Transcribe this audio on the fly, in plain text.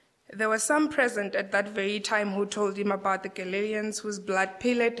There were some present at that very time who told him about the Galileans whose blood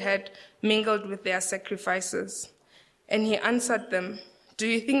Pilate had mingled with their sacrifices. And he answered them, "Do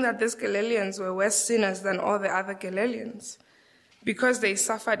you think that these Galileans were worse sinners than all the other Galileans, because they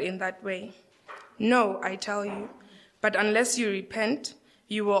suffered in that way? No, I tell you, but unless you repent,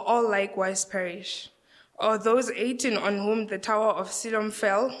 you will all likewise perish. Or those 18 on whom the tower of Siloam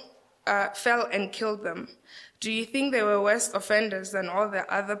fell and killed them. Do you think they were worse offenders than all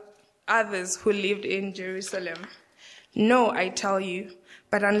the others who lived in Jerusalem? No, I tell you,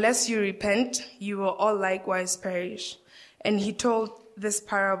 but unless you repent, you will all likewise perish." And he told this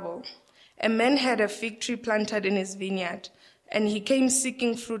parable. A man had a fig tree planted in his vineyard, and he came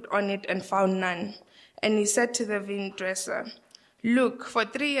seeking fruit on it and found none. And he said to the vine dresser, "Look, for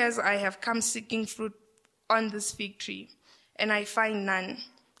 3 years I have come seeking fruit on this fig tree, and I find none.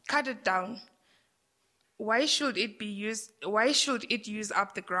 Cut it down. Why should it use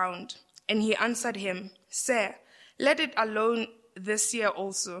up the ground?" And he answered him, "Sir, let it alone this year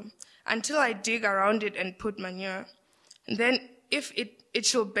also, until I dig around it and put manure. Then if it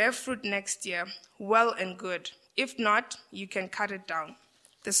shall bear fruit next year, well and good. If not, you can cut it down."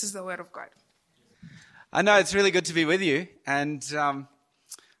 This is the word of God. I know it's really good to be with you, and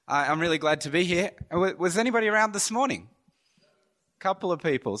I'm really glad to be here. Was anybody around this morning? Couple of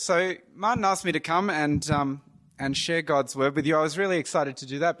people. So Martin asked me to come and share God's word with you. I was really excited to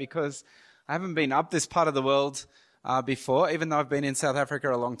do that because I haven't been up this part of the world before. Even though I've been in South Africa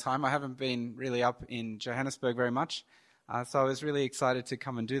a long time, I haven't been really up in Johannesburg very much. So I was really excited to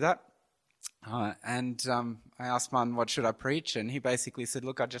come and do that. And I asked Martin, what should I preach? And he basically said,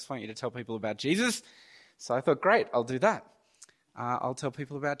 "Look, I just want you to tell people about Jesus." So I thought, great, I'll do that. I'll tell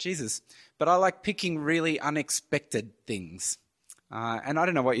people about Jesus. But I like picking really unexpected things. And I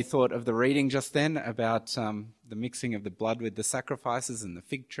don't know what you thought of the reading just then about the mixing of the blood with the sacrifices and the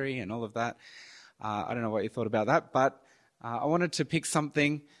fig tree and all of that. I don't know what you thought about that, but I wanted to pick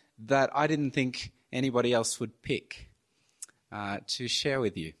something that I didn't think anybody else would pick to share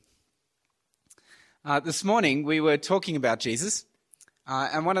with you. This morning we were talking about Jesus,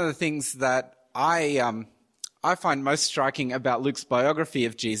 and one of the things that I find most striking about Luke's biography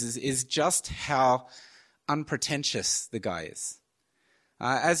of Jesus is just how unpretentious the guy is.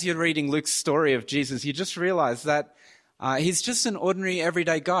 As you're reading Luke's story of Jesus, you just realize that he's just an ordinary,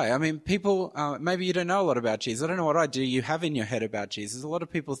 everyday guy. I mean, people, maybe you don't know a lot about Jesus. I don't know what idea you have in your head about Jesus. A lot of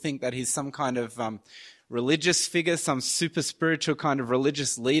people think that he's some kind of religious figure, some super spiritual kind of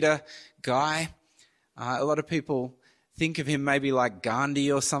religious leader guy. A lot of people think of him maybe like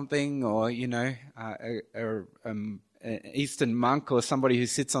Gandhi or something, or, an Eastern monk or somebody who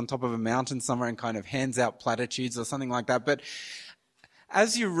sits on top of a mountain somewhere and kind of hands out platitudes or something like that. But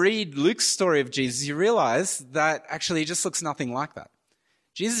as you read Luke's story of Jesus, you realize that actually he just looks nothing like that.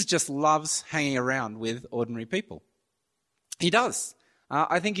 Jesus just loves hanging around with ordinary people. He does.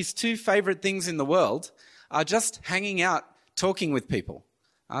 I think his 2 favorite things in the world are just hanging out, talking with people.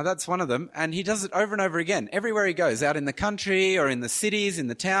 That's one of them. And he does it over and over again. Everywhere he goes, out in the country or in the cities, in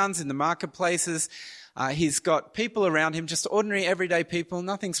the towns, in the marketplaces, he's got people around him, just ordinary, everyday people,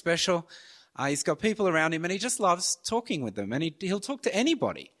 nothing special. He's got people around him and he just loves talking with them. And he'll talk to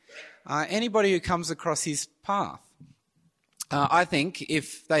anybody who comes across his path. I think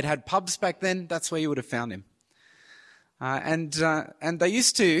if they'd had pubs back then, that's where you would have found him. And they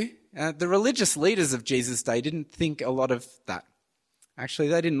used to, the religious leaders of Jesus' day didn't think a lot of that. Actually,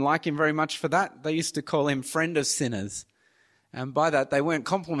 they didn't like him very much for that. They used to call him friend of sinners. And by that, they weren't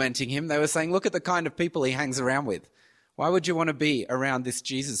complimenting him. They were saying, look at the kind of people he hangs around with. Why would you want to be around this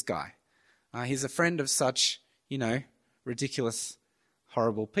Jesus guy? He's a friend of such, ridiculous,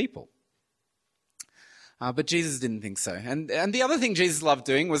 horrible people. But Jesus didn't think so. And the other thing Jesus loved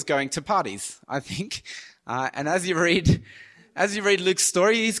doing was going to parties, I think. And as you read Luke's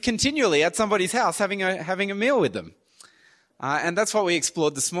story, he's continually at somebody's house having a meal with them. And that's what we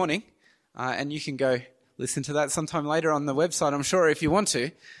explored this morning. And you can go listen to that sometime later on the website, I'm sure, if you want to.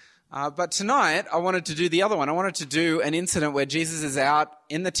 But tonight, I wanted to do the other one. I wanted to do an incident where Jesus is out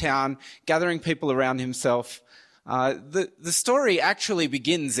in the town, gathering people around himself. The story actually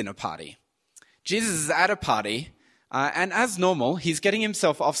begins in a party. Jesus is at a party, and as normal, he's getting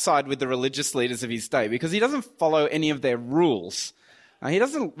himself offside with the religious leaders of his day because he doesn't follow any of their rules. He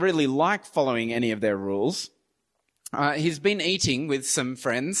doesn't really like following any of their rules. He's been eating with some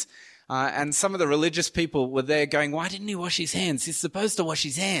friends, and some of the religious people were there going, why didn't he wash his hands? He's supposed to wash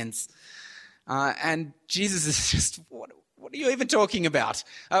his hands. And Jesus is just, what are you even talking about?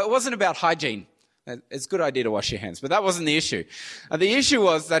 It wasn't about hygiene. It's a good idea to wash your hands, but that wasn't the issue. The issue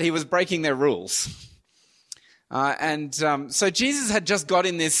was that he was breaking their rules. So Jesus had just got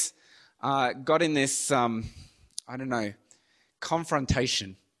in this got in this,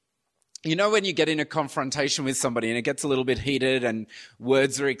 confrontation. You know when you get in a confrontation with somebody and it gets a little bit heated and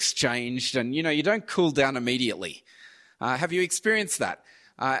words are exchanged and, you don't cool down immediately. Have you experienced that?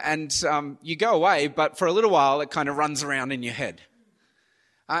 You go away, but for a little while it kind of runs around in your head.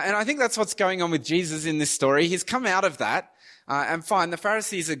 And I think that's what's going on with Jesus in this story. He's come out of that, and fine, the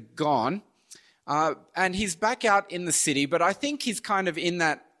Pharisees are gone, and he's back out in the city, but I think he's kind of in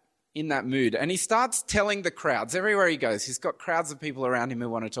that mood. And he starts telling the crowds, everywhere he goes, he's got crowds of people around him who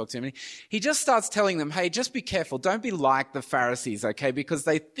want to talk to him. And he just starts telling them, hey, just be careful. Don't be like the Pharisees, okay? Because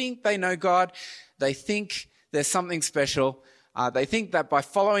they think they know God. They think there's something special. They think that by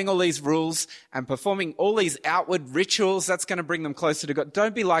following all these rules and performing all these outward rituals, that's going to bring them closer to God.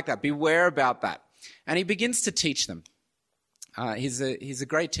 Don't be like that. Beware about that. And he begins to teach them. He's a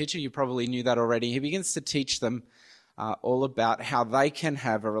great teacher. You probably knew that already. He begins to teach them all about how they can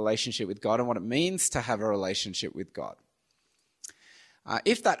have a relationship with God and what it means to have a relationship with God.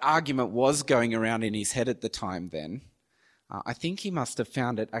 If that argument was going around in his head at the time then, I think he must have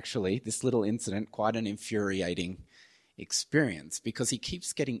found it actually, this little incident, quite an infuriating experience because he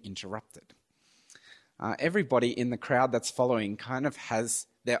keeps getting interrupted. Everybody in the crowd that's following kind of has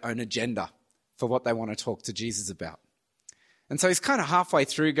their own agenda for what they want to talk to Jesus about. And so he's kind of halfway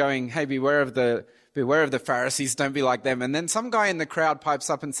through going, hey, beware of the Pharisees, don't be like them. And then some guy in the crowd pipes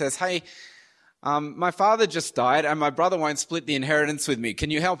up and says, hey, my father just died and my brother won't split the inheritance with me.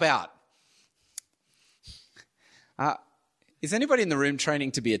 Can you help out? Is anybody in the room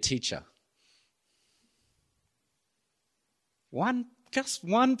training to be a teacher? Just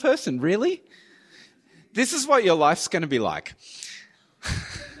one person, really? This is what your life's going to be like.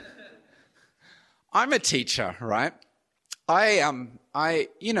 I'm a teacher, right? Every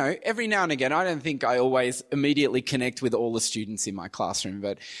now and again, I don't think I always immediately connect with all the students in my classroom,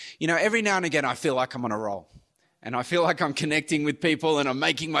 but, every now and again I feel like I'm on a roll and I feel like I'm connecting with people and I'm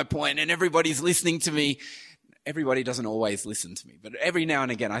making my point and everybody's listening to me. Everybody doesn't always listen to me, but every now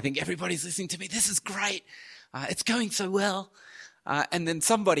and again I think everybody's listening to me. This is great. It's going so well. And then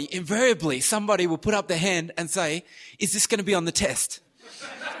invariably somebody will put up their hand and say, is this going to be on the test?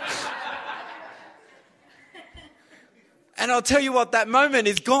 And I'll tell you what, that moment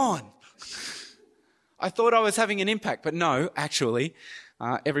is gone. I thought I was having an impact, but no, actually,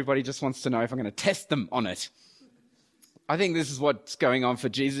 everybody just wants to know if I'm going to test them on it. I think this is what's going on for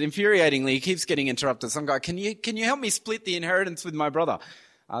Jesus. Infuriatingly, he keeps getting interrupted. Some guy, can you help me split the inheritance with my brother?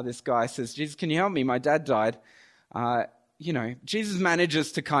 This guy says, Jesus, can you help me? My dad died. Jesus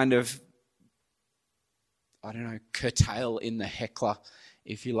manages to kind of, curtail in the heckler,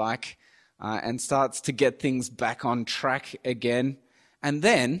 if you like. And starts to get things back on track again. And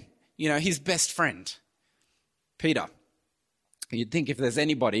then, his best friend, Peter. You'd think if there's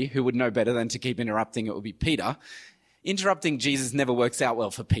anybody who would know better than to keep interrupting, it would be Peter. Interrupting Jesus never works out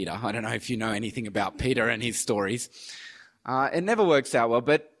well for Peter. I don't know if you know anything about Peter and his stories. It never works out well.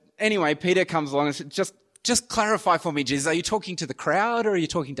 But anyway, Peter comes along and says, just clarify for me, Jesus, are you talking to the crowd or are you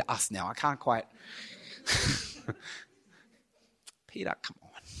talking to us now? I can't quite. Peter, come on.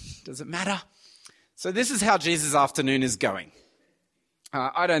 Does it matter? So this is how Jesus' afternoon is going.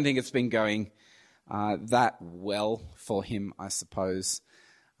 I don't think it's been going that well for him, I suppose.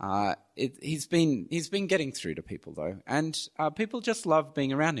 He's been getting through to people, though. And people just love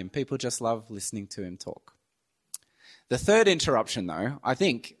being around him. People just love listening to him talk. The third interruption, though, I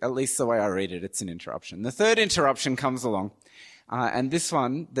think, at least the way I read it, it's an interruption. The third interruption comes along. And this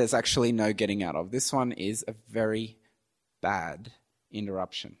one, there's actually no getting out of. This one is a very bad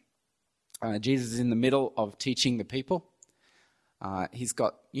interruption. Jesus is in the middle of teaching the people. He's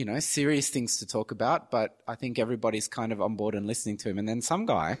got, serious things to talk about, but I think everybody's kind of on board and listening to him. And then some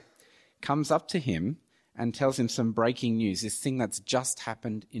guy comes up to him and tells him some breaking news, this thing that's just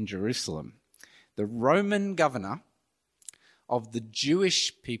happened in Jerusalem. The Roman governor of the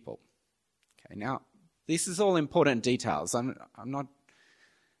Jewish people. Okay, now, this is all important details. I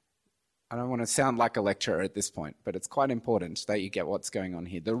don't want to sound like a lecturer at this point, but it's quite important that you get what's going on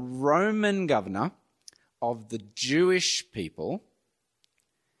here. The Roman governor of the Jewish people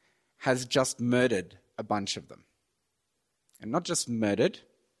has just murdered a bunch of them. And not just murdered,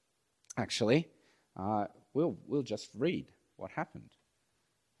 actually. We'll just read what happened.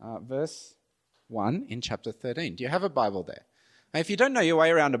 Verse 1 in chapter 13. Do you have a Bible there? Now, if you don't know your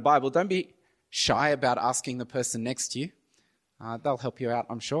way around a Bible, don't be shy about asking the person next to you. They'll help you out,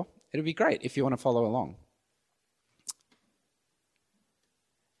 I'm sure. It'll be great if you want to follow along.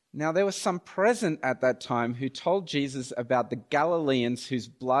 Now, there was some present at that time who told Jesus about the Galileans whose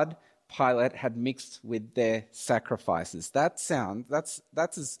blood Pilate had mixed with their sacrifices. That's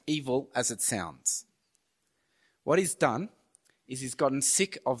as evil as it sounds. What he's done is he's gotten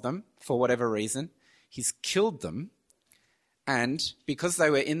sick of them for whatever reason. He's killed them. And because they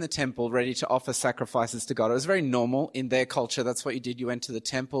were in the temple ready to offer sacrifices to God, it was very normal in their culture. That's what you did. You went to the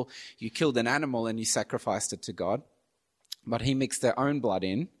temple, you killed an animal and you sacrificed it to God. But he mixed their own blood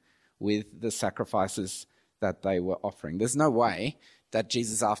in with the sacrifices that they were offering. There's no way that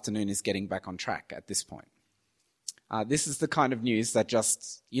Jesus' afternoon is getting back on track at this point. This is the kind of news that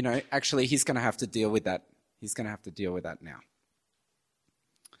just, actually he's going to have to deal with that. He's going to have to deal with that now.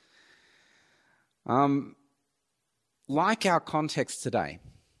 Like our context today,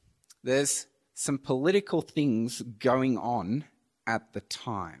 there's some political things going on at the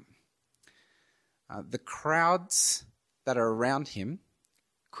time. The crowds that are around him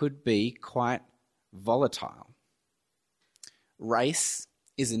could be quite volatile. Race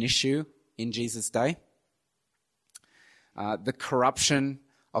is an issue in Jesus' day. The corruption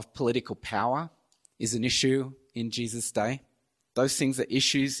of political power is an issue in Jesus' day. Those things are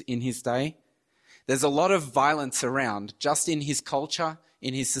issues in his day. There's a lot of violence around just in his culture,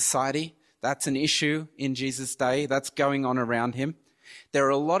 in his society. That's an issue in Jesus' day. That's going on around him. There are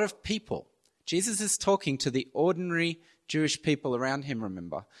a lot of people. Jesus is talking to the ordinary Jewish people around him,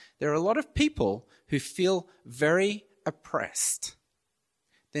 remember. There are a lot of people who feel very oppressed.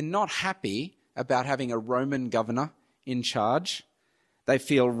 They're not happy about having a Roman governor in charge. They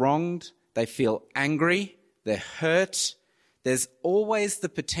feel wronged. They feel angry. They're hurt. There's always the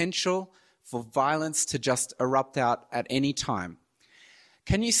potential for violence to just erupt out at any time.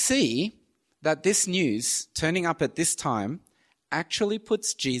 Can you see that this news turning up at this time actually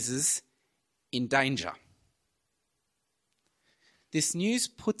puts Jesus in danger? This news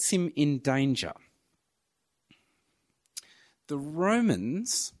puts him in danger. The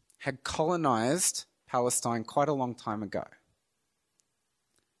Romans had colonized Palestine quite a long time ago.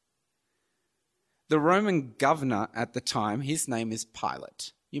 The Roman governor at the time, his name is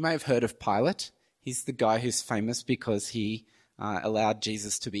Pilate. You may have heard of Pilate. He's the guy who's famous because he allowed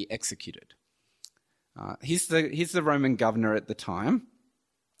Jesus to be executed. He's the Roman governor at the time.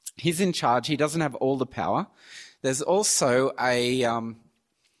 He's in charge. He doesn't have all the power. There's also a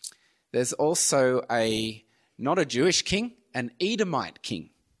not a Jewish king, an Edomite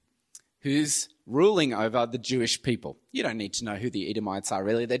king, who's ruling over the Jewish people. You don't need to know who the Edomites are,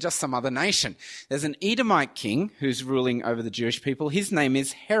 really. They're just some other nation. There's an Edomite king who's ruling over the Jewish people. His name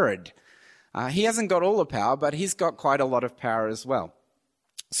is Herod. He hasn't got all the power, but he's got quite a lot of power as well.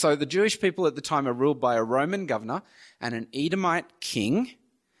 So the Jewish people at the time are ruled by a Roman governor and an Edomite king,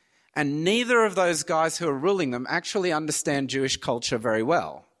 and neither of those guys who are ruling them actually understand Jewish culture very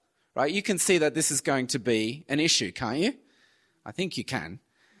well. Right? You can see that this is going to be an issue, can't you? I think you can.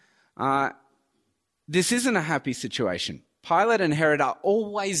 This isn't a happy situation. Pilate and Herod are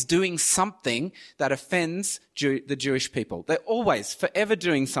always doing something that offends the Jewish people. They're always, forever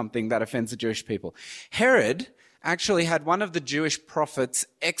doing something that offends the Jewish people. Herod actually had one of the Jewish prophets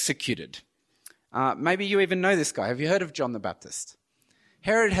executed. Maybe you even know this guy. Have you heard of John the Baptist?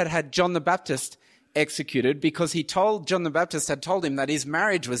 Herod had John the Baptist executed because John the Baptist had told him that his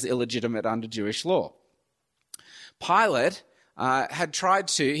marriage was illegitimate under Jewish law. Pilate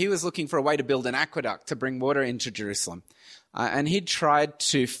he was looking for a way to build an aqueduct to bring water into Jerusalem. And he'd tried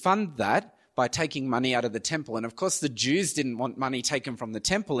to fund that by taking money out of the temple. And of course, the Jews didn't want money taken from the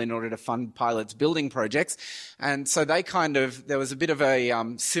temple in order to fund Pilate's building projects. And so there was a bit of a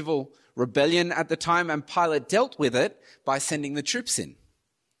civil rebellion at the time, and Pilate dealt with it by sending the troops in.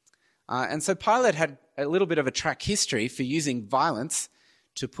 And so Pilate had a little bit of a track history for using violence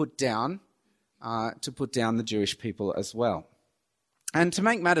to put down the Jewish people as well. And to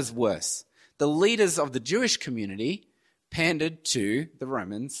make matters worse, the leaders of the Jewish community pandered to the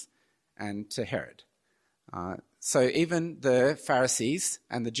Romans and to Herod. So even the Pharisees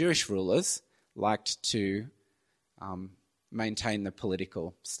and the Jewish rulers liked to maintain the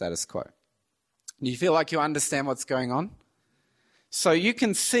political status quo. Do you feel like you understand what's going on? So you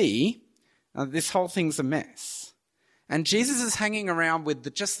can see this whole thing's a mess. And Jesus is hanging around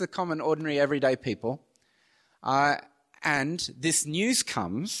with just the common, ordinary, everyday people. And this news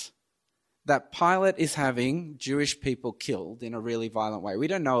comes that Pilate is having Jewish people killed in a really violent way. We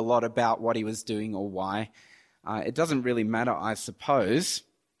don't know a lot about what he was doing or why. It doesn't really matter, I suppose.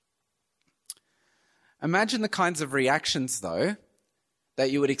 Imagine the kinds of reactions, though, that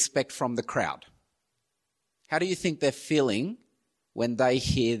you would expect from the crowd. How do you think they're feeling when they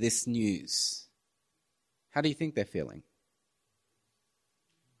hear this news? How do you think they're feeling?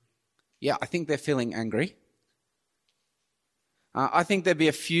 Yeah, I think they're feeling angry. I think there'd be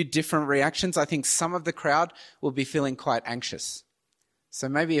a few different reactions. I think some of the crowd will be feeling quite anxious. So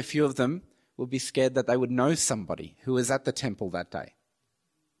maybe a few of them will be scared that they would know somebody who was at the temple that day.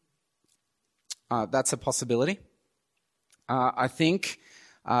 That's a possibility. I think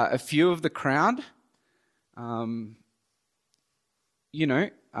a few of the crowd, a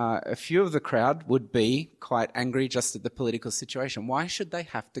few of the crowd would be quite angry just at the political situation. Why should they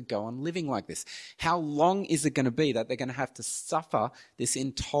have to go on living like this? How long is it going to be that they're going to have to suffer this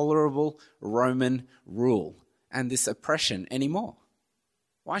intolerable Roman rule and this oppression anymore?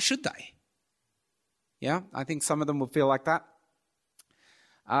 Why should they? Yeah, I think some of them would feel like that.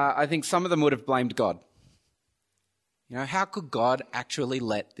 I think some of them would have blamed God. How could God actually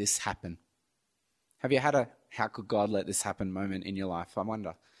let this happen? Have you had a how could God let this happen moment in your life? I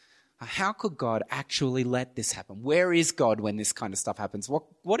wonder. How could God actually let this happen? Where is God when this kind of stuff happens?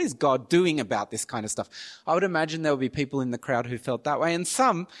 What is God doing about this kind of stuff? I would imagine there would be people in the crowd who felt that way. And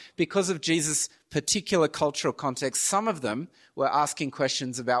some, because of Jesus' particular cultural context, some of them were asking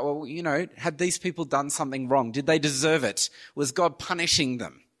questions about, had these people done something wrong? Did they deserve it? Was God punishing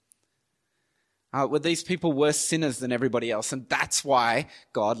them? Were these people worse sinners than everybody else? And that's why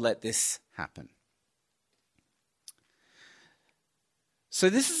God let this happen. So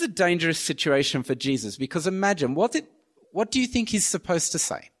this is a dangerous situation for Jesus, because imagine, what do you think he's supposed to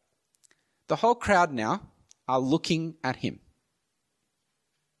say? The whole crowd now are looking at him.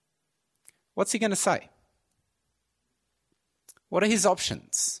 What's he going to say? What are his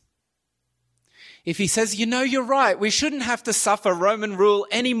options? If he says, you're right, we shouldn't have to suffer Roman rule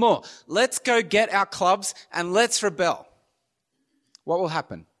anymore. Let's go get our clubs and let's rebel. What will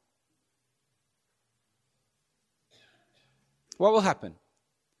happen? What will happen?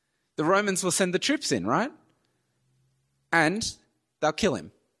 The Romans will send the troops in, right? And they'll kill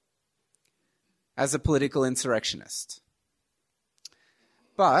him as a political insurrectionist.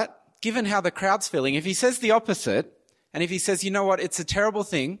 But given how the crowd's feeling, if he says the opposite, and if he says, it's a terrible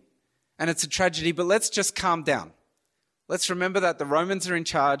thing and it's a tragedy, but let's just calm down. Let's remember that the Romans are in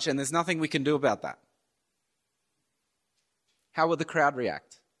charge and there's nothing we can do about that. How will the crowd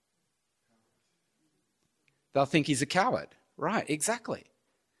react? They'll think he's a coward. Right, exactly.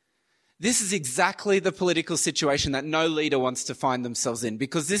 This is exactly the political situation that no leader wants to find themselves in,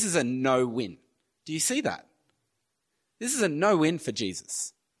 because this is a no-win. Do you see that? This is a no-win for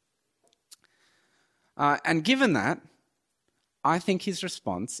Jesus. And given that, I think his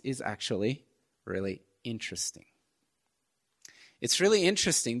response is actually really interesting. It's really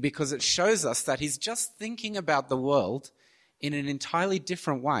interesting because it shows us that he's just thinking about the world in an entirely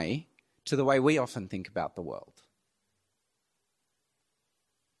different way to the way we often think about the world.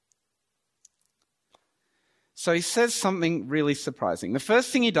 So he says something really surprising. The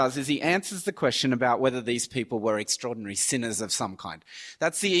first thing he does is he answers the question about whether these people were extraordinary sinners of some kind.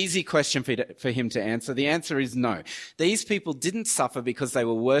 That's the easy question for him to answer. The answer is no. These people didn't suffer because they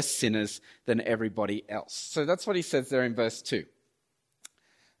were worse sinners than everybody else. So that's what he says there in verse 2.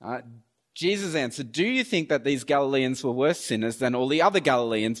 Jesus answered, "Do you think that these Galileans were worse sinners than all the other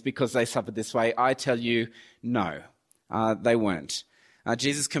Galileans because they suffered this way? I tell you, no, they weren't."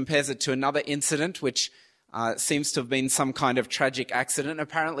 Jesus compares it to another incident which seems to have been some kind of tragic accident.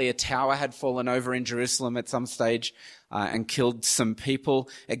 Apparently a tower had fallen over in Jerusalem at some stage and killed some people.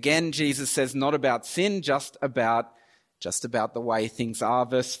 Again, Jesus says not about sin, just about the way things are.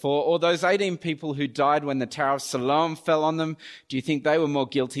 Verse 4, "Or those 18 people who died when the Tower of Siloam fell on them, do you think they were more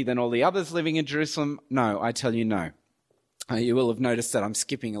guilty than all the others living in Jerusalem? No, I tell you no." You will have noticed that I'm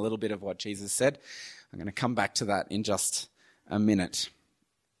skipping a little bit of what Jesus said. I'm going to come back to that in just a minute.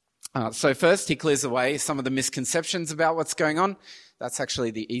 So first, he clears away some of the misconceptions about what's going on. That's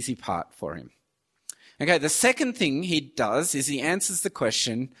actually the easy part for him. Okay, the second thing he does is he answers the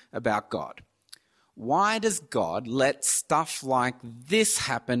question about God. Why does God let stuff like this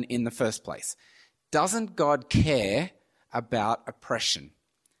happen in the first place? Doesn't God care about oppression?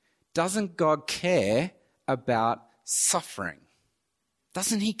 Doesn't God care about suffering?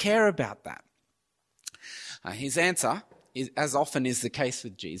 Doesn't he care about that? His answer, as often is the case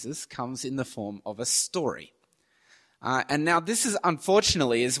with Jesus, comes in the form of a story. And now this is,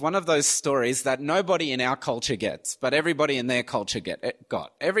 unfortunately, is one of those stories that nobody in our culture gets, but everybody in their culture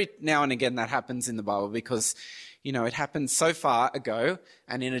got. Every now and again that happens in the Bible because, it happened so far ago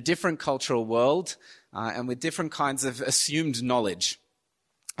and in a different cultural world and with different kinds of assumed knowledge.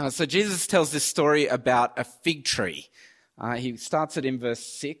 So Jesus tells this story about a fig tree. He starts it in verse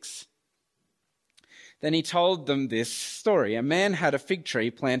 6. Then he told them this story. A man had a fig tree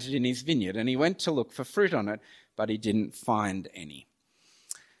planted in his vineyard, and he went to look for fruit on it, but he didn't find any.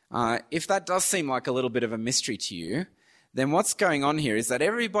 If that does seem like a little bit of a mystery to you, then what's going on here is that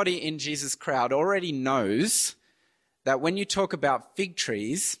everybody in Jesus' crowd already knows that when you talk about fig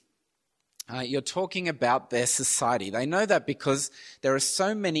trees, you're talking about their society. They know that because there are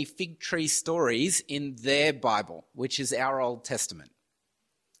so many fig tree stories in their Bible, which is our Old Testament.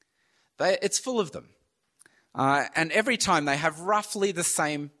 It's full of them. And every time they have roughly the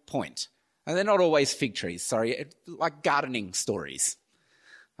same point. And they're not always fig trees, like gardening stories.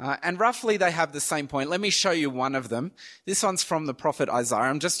 And roughly they have the same point. Let me show you one of them. This one's from the prophet Isaiah.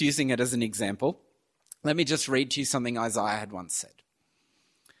 I'm just using it as an example. Let me just read to you something Isaiah had once said.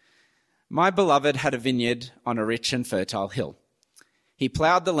 My beloved had a vineyard on a rich and fertile hill. He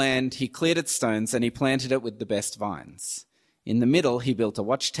ploughed the land, he cleared its stones, and he planted it with the best vines. In the middle, he built a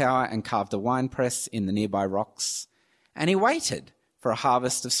watchtower and carved a winepress in the nearby rocks. And he waited for a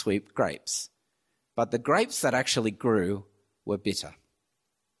harvest of sweet grapes. But the grapes that actually grew were bitter.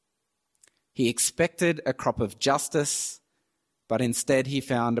 He expected a crop of justice, but instead he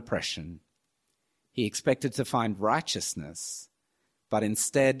found oppression. He expected to find righteousness, but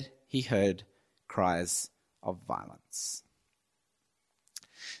instead he heard cries of violence.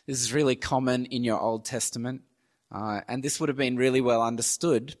 This is really common in your Old Testament, and this would have been really well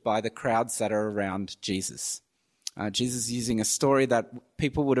understood by the crowds that are around Jesus. Jesus is using a story that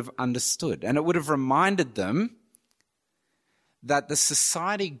people would have understood, and it would have reminded them that the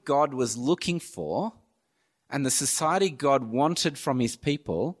society God was looking for and the society God wanted from his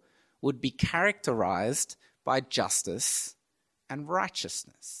people would be characterized by justice and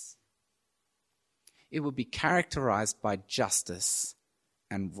righteousness. It would be characterized by justice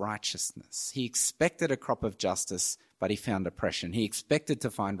and righteousness. He expected a crop of justice, but he found oppression. He expected to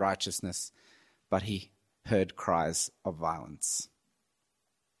find righteousness, but he heard cries of violence.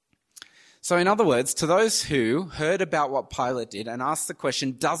 So in other words, to those who heard about what Pilate did and asked the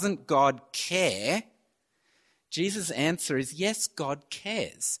question, doesn't God care? Jesus' answer is, yes, God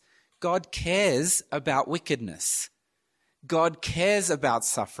cares. God cares about wickedness. God cares about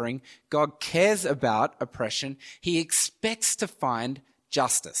suffering. God cares about oppression. He expects to find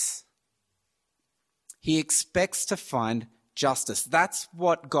justice. He expects to find justice. That's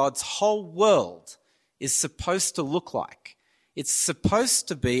what God's whole world is supposed to look like. It's supposed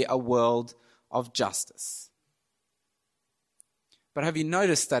to be a world of justice. But have you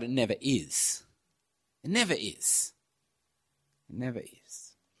noticed that it never is? It never is. It never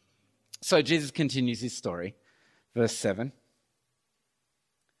is. So Jesus continues his story. Verse 7.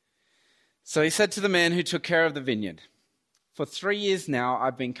 So he said to the man who took care of the vineyard, for 3 years now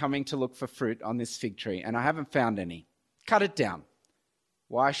I've been coming to look for fruit on this fig tree, and I haven't found any. Cut it down.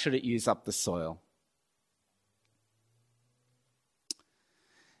 Why should it use up the soil?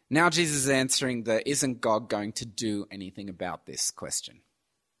 Now Jesus is answering the isn't God going to do anything about this question.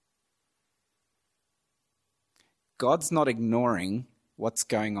 God's not ignoring what's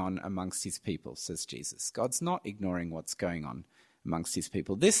going on amongst his people, says Jesus. God's not ignoring what's going on amongst his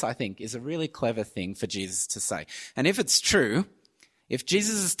people. This, I think, is a really clever thing for Jesus to say. And if it's true, if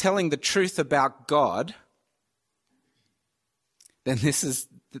Jesus is telling the truth about God, then this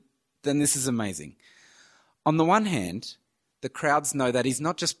is amazing. On the one hand, the crowds know that he's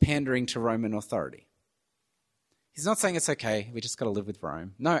not just pandering to Roman authority. He's not saying it's okay, we just got to live with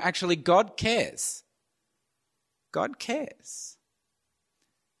Rome. No, actually, God cares. God cares.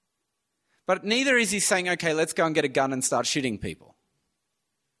 But neither is he saying, okay, let's go and get a gun and start shooting people.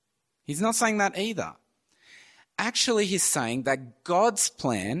 He's not saying that either. Actually, he's saying that God's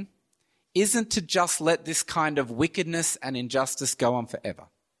plan isn't to just let this kind of wickedness and injustice go on forever.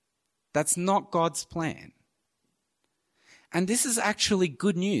 That's not God's plan. And this is actually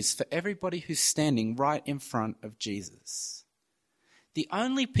good news for everybody who's standing right in front of Jesus. The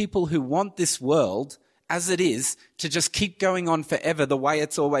only people who want this world as it is to just keep going on forever the way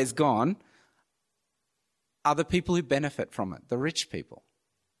it's always gone are the people who benefit from it, the rich people,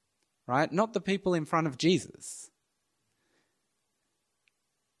 right? Not the people in front of Jesus.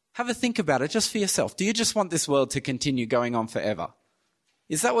 Have a think about it just for yourself. Do you just want this world to continue going on forever?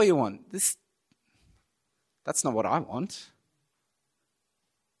 Is that what you want? That's not what I want.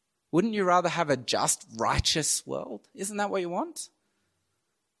 Wouldn't you rather have a just, righteous world? Isn't that what you want?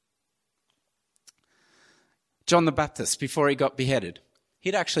 John the Baptist, before he got beheaded,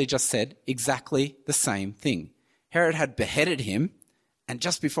 he'd actually just said exactly the same thing. Herod had beheaded him, and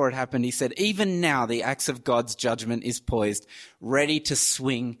just before it happened, he said, even now the axe of God's judgment is poised, ready to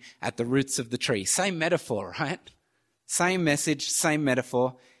swing at the roots of the tree. Same metaphor, right? Same message, same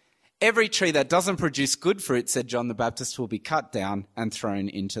metaphor. Every tree that doesn't produce good fruit, said John the Baptist, will be cut down and thrown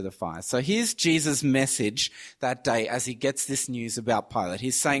into the fire. So here's Jesus' message that day as he gets this news about Pilate.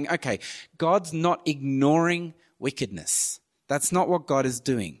 He's saying, okay, God's not ignoring wickedness. That's not what God is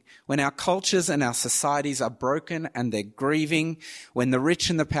doing. When our cultures and our societies are broken and they're grieving, when the rich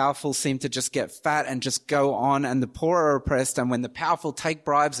and the powerful seem to just get fat and just go on, and the poor are oppressed, and when the powerful take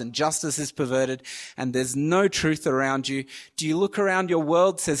bribes and justice is perverted and there's no truth around you, do you look around your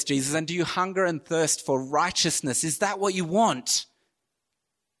world, says Jesus, and do you hunger and thirst for righteousness? Is that what you want?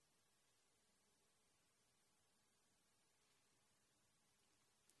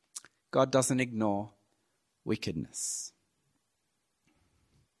 God doesn't ignore wickedness.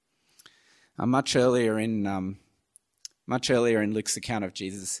 Much earlier in Luke's account of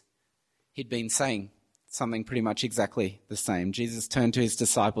Jesus, he'd been saying something pretty much exactly the same. Jesus turned to his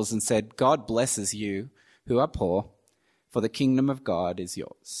disciples and said, "God blesses you who are poor, for the kingdom of God is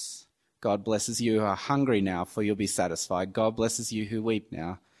yours. God blesses you who are hungry now, for you'll be satisfied. God blesses you who weep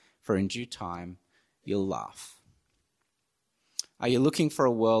now, for in due time you'll laugh." Are you looking for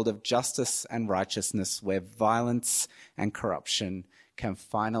a world of justice and righteousness where violence and corruption can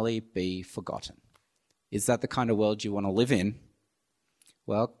finally be forgotten? Is that the kind of world you want to live in?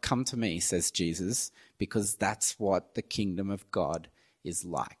 Well, come to me, says Jesus, because that's what the kingdom of God is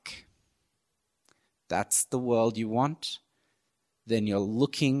like. That's the world you want? Then you're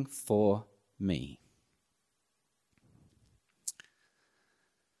looking for me.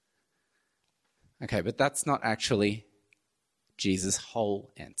 Okay, but that's not actually Jesus'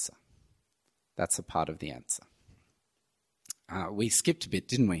 whole answer. That's a part of the answer. We skipped a bit,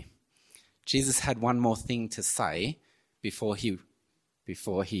 didn't we? Jesus had one more thing to say before he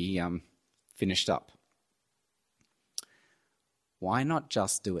finished up. Why not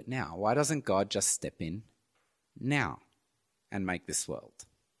just do it now? Why doesn't God just step in now and make this world?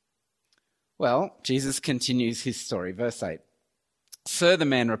 Well, Jesus continues his story. Verse 8. "Sir," the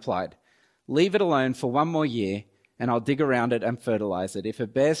man replied, "leave it alone for 1 more year, and I'll dig around it and fertilize it. If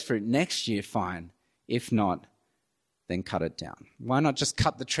it bears fruit next year, fine. If not, then cut it down." Why not just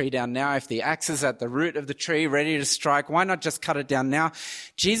cut the tree down now? If the axe is at the root of the tree, ready to strike, why not just cut it down now?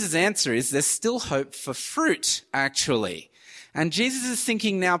 Jesus' answer is there's still hope for fruit, actually. And Jesus is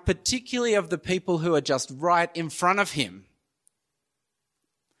thinking now particularly of the people who are just right in front of him.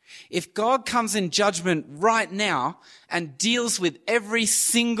 If God comes in judgment right now and deals with every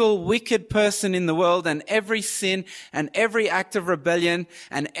single wicked person in the world and every sin and every act of rebellion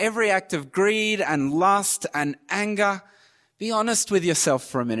and every act of greed and lust and anger, be honest with yourself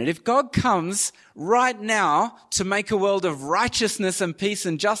for a minute. If God comes right now to make a world of righteousness and peace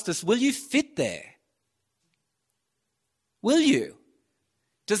and justice, will you fit there? Will you?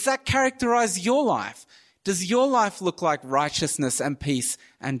 Does that characterize your life? Does your life look like righteousness and peace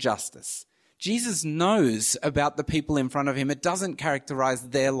and justice? Jesus knows about the people in front of him. It doesn't characterize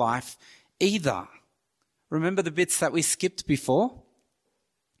their life either. Remember the bits that we skipped before?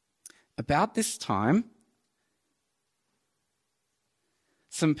 About this time,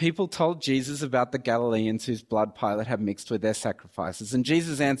 some people told Jesus about the Galileans whose blood Pilate had mixed with their sacrifices. And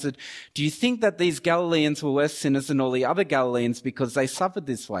Jesus answered, "Do you think that these Galileans were worse sinners than all the other Galileans because they suffered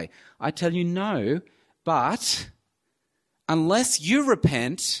this way? I tell you, no. But unless you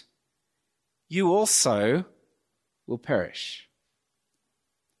repent, you also will perish."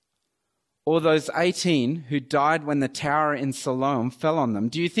 Or those 18 who died when the tower in Siloam fell on them,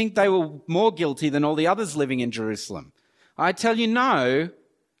 do you think they were more guilty than all the others living in Jerusalem? I tell you, no.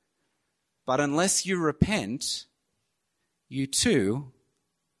 But unless you repent, you too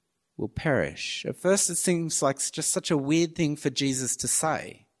will perish. At first it seems like just such a weird thing for Jesus to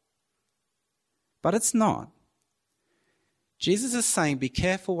say. But it's not. Jesus is saying, be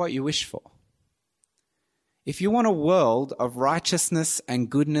careful what you wish for. If you want a world of righteousness and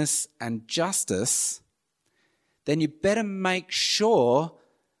goodness and justice, then you better make sure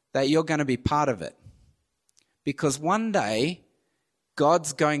that you're going to be part of it. Because one day,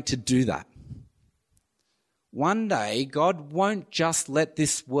 God's going to do that. One day, God won't just let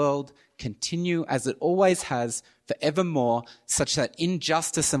this world continue as it always has forevermore, such that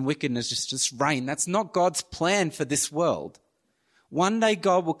injustice and wickedness just reign. That's not God's plan for this world. One day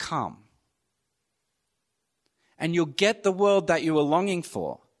God will come and you'll get the world that you were longing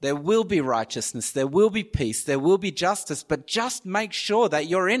for. There will be righteousness, there will be peace, there will be justice, but just make sure that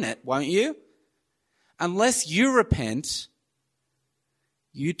you're in it, won't you? Unless you repent,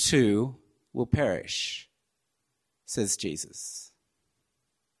 you too will perish, says Jesus.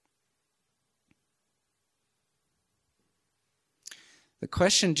 The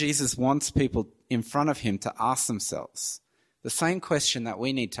question Jesus wants people in front of him to ask themselves, the same question that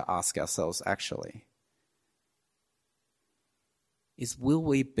we need to ask ourselves actually, is will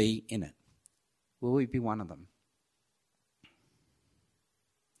we be in it? Will we be one of them?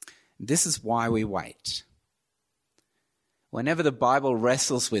 This is why we wait. whenever the Bible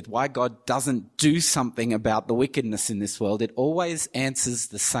wrestles with why God doesn't do something about the wickedness in this world, it always answers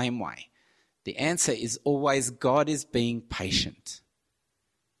the same way. The answer is always God is being patient.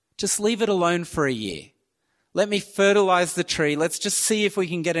 Just leave it alone for a year. Let me fertilize the tree. Let's just see if we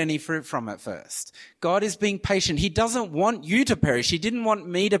can get any fruit from it first. God is being patient. He doesn't want you to perish. He didn't want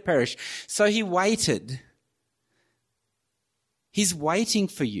me to perish. So he waited. He's waiting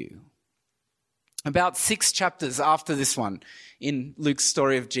for you. About 6 chapters after this one in Luke's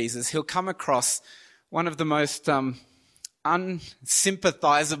story of Jesus, he'll come across one of the most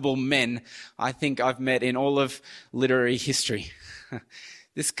unsympathizable men I think I've met in all of literary history.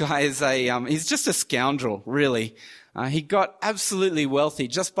 This guy is he's just a scoundrel, really. He got absolutely wealthy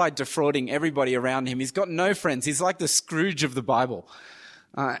just by defrauding everybody around him. He's got no friends. He's like the Scrooge of the Bible.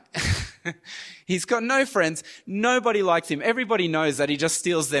 He's got no friends. Nobody likes him. Everybody knows that he just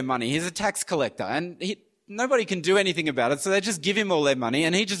steals their money. He's a tax collector and nobody can do anything about it. So they just give him all their money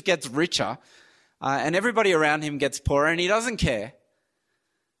and he just gets richer. And everybody around him gets poorer and he doesn't care.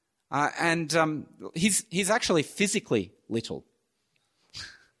 He's actually physically little.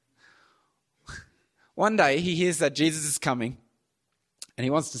 One day he hears that Jesus is coming and he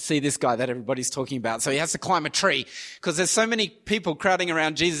wants to see this guy that everybody's talking about. So he has to climb a tree because there's so many people crowding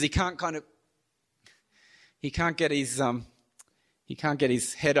around Jesus. He can't get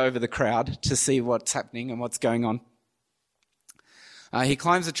his head over the crowd to see what's happening and what's going on. He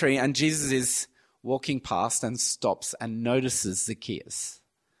climbs a tree and Jesus is walking past and stops and notices Zacchaeus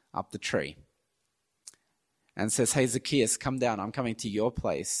up the tree and says, "Hey, Zacchaeus, come down. I'm coming to your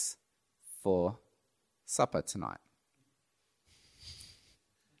place for supper tonight."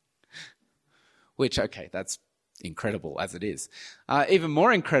 Which, okay, that's incredible as it is. Even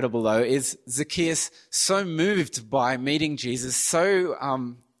more incredible, though, is Zacchaeus so moved by meeting Jesus,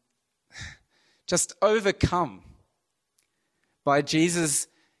 so just overcome by Jesus'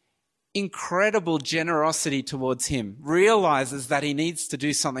 incredible generosity towards him, realizes that he needs to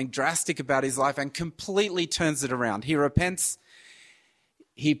do something drastic about his life and completely turns it around. He repents.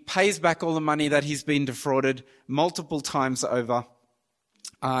 He pays back all the money that he's been defrauded multiple times over.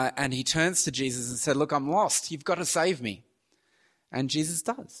 And he turns to Jesus and said, "Look, I'm lost. You've got to save me." And Jesus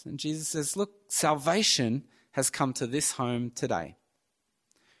does. And Jesus says, "Look, salvation has come to this home today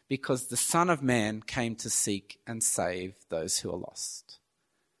because the Son of Man came to seek and save those who are lost."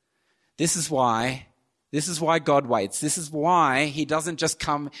 This is why God waits. This is why he doesn't just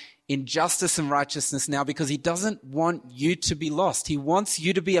come in justice and righteousness now, because he doesn't want you to be lost. He wants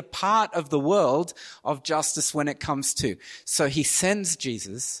you to be a part of the world of justice when it comes to. So he sends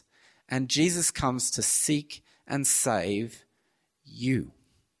Jesus, and Jesus comes to seek and save you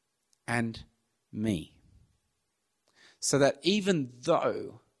and me. So that even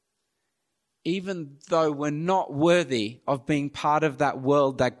though we're not worthy of being part of that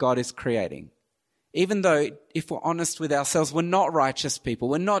world that God is creating, even though, if we're honest with ourselves, we're not righteous people,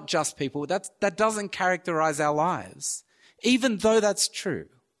 we're not just people, that doesn't characterize our lives. Even though that's true,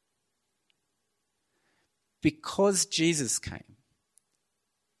 because Jesus came,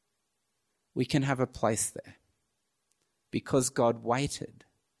 we can have a place there. Because God waited,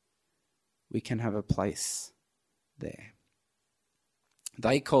 we can have a place there.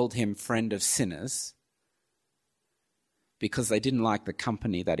 They called him friend of sinners because they didn't like the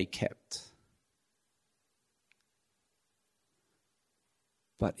company that he kept.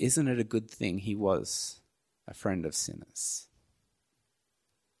 But isn't it a good thing he was a friend of sinners?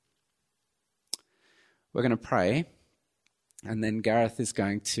 We're going to pray, and then Gareth is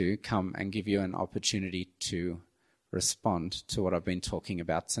going to come and give you an opportunity to respond to what I've been talking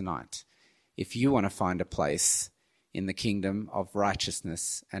about tonight. If you want to find a place in the kingdom of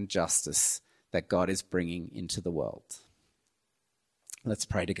righteousness and justice that God is bringing into the world. Let's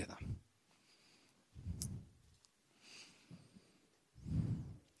pray together.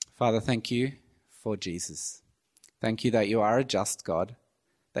 Father, thank you for Jesus. Thank you that you are a just God,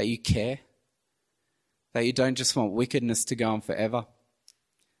 that you care, that you don't just want wickedness to go on forever,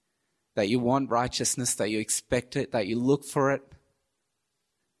 that you want righteousness, that you expect it, that you look for it,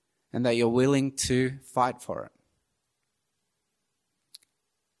 and that you're willing to fight for it.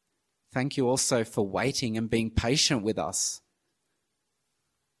 Thank you also for waiting and being patient with us.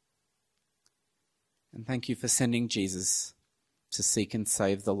 And thank you for sending Jesus to seek and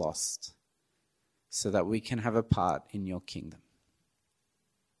save the lost so that we can have a part in your kingdom.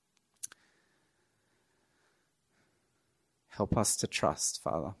 Help us to trust,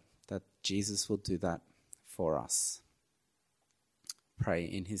 Father, that Jesus will do that for us. Pray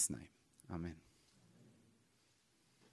in his name. Amen.